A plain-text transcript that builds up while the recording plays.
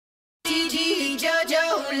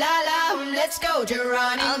Jojo, la la, let's go,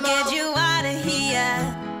 Geronimo. I'll get you out of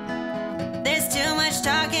here. There's too much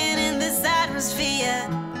talking in this atmosphere.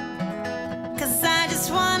 'Cause I just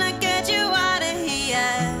wanna get you out of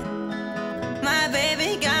here. My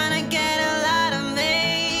baby gonna get a lot of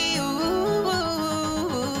me.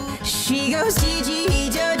 Ooh. She goes Gigi,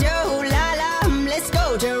 Jojo, la la, let's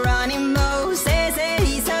go, Geronimo. Say,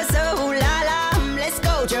 so, so, la la, let's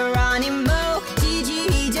go, Geronimo.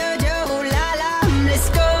 Gigi, Jojo, la la, let's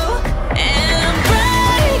go. And I'm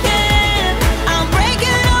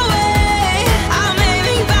breaking away. I'm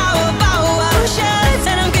aiming bow shots,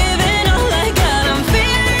 and I'm giving all I got. I'm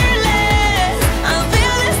fearless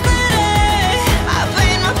today. I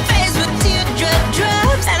paint my face with teardrop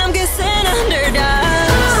drops, and I'm kissing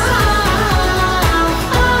underdogs.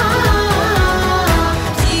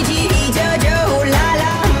 Gigi, Jojo, la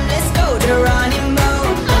la, let's go, Geronimo.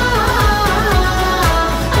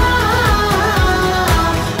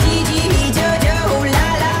 Gigi, Jojo, la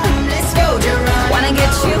la, let's go, Geronimo. Wanna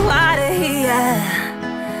get you out of here.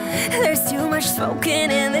 There's too much smoking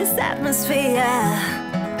in this atmosphere.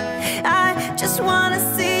 I just wanna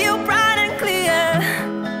see you bright and clear.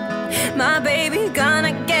 My baby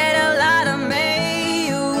gonna get a lot of me.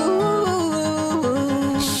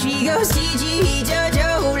 Ooh. She goes Gigi, Jojo,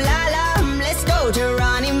 la la, let's go,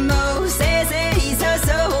 Geronimo. Say, so,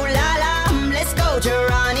 so, la la, let's go,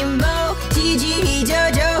 Geronimo. Gigi,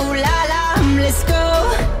 Jojo, la la, let's go.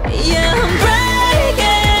 Yeah, I'm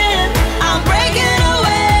breaking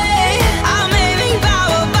away. I'm aiming bow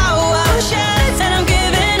shots, and I'm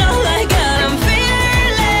giving all I got. I'm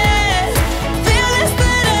fearless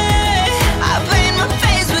today. I paint my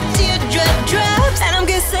face with teardrop drops, and I'm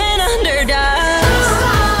kissing underdogs.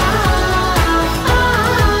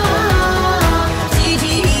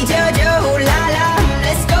 Gigi, Jojo, la la,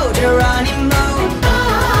 let's go, Geronimo.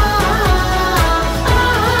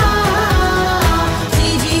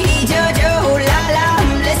 Gigi, Jojo, la la,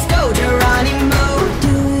 let's go, Geronimo.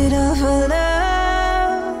 Do it all for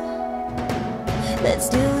love. Let's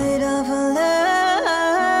do it all for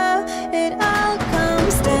love. It all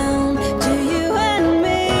comes down to you and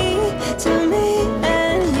me, to me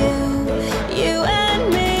and you and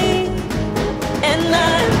me. And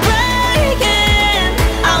I'm breaking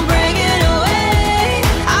away.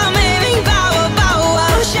 I'm aiming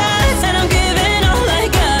bow shots, and I'm giving all I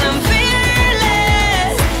got. I'm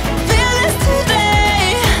fearless today.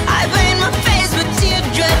 I paint my face with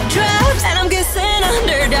teardrop drops, and I'm kissing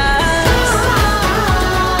underdogs.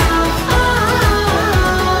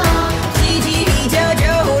 Gigi,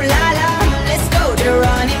 Jojo, la la, let's go,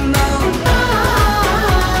 Geronimo.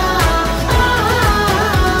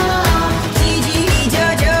 Gigi,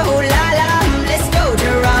 Jojo, la la, let's go,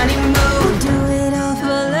 Geronimo. Do it all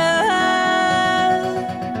for love.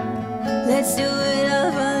 Let's do it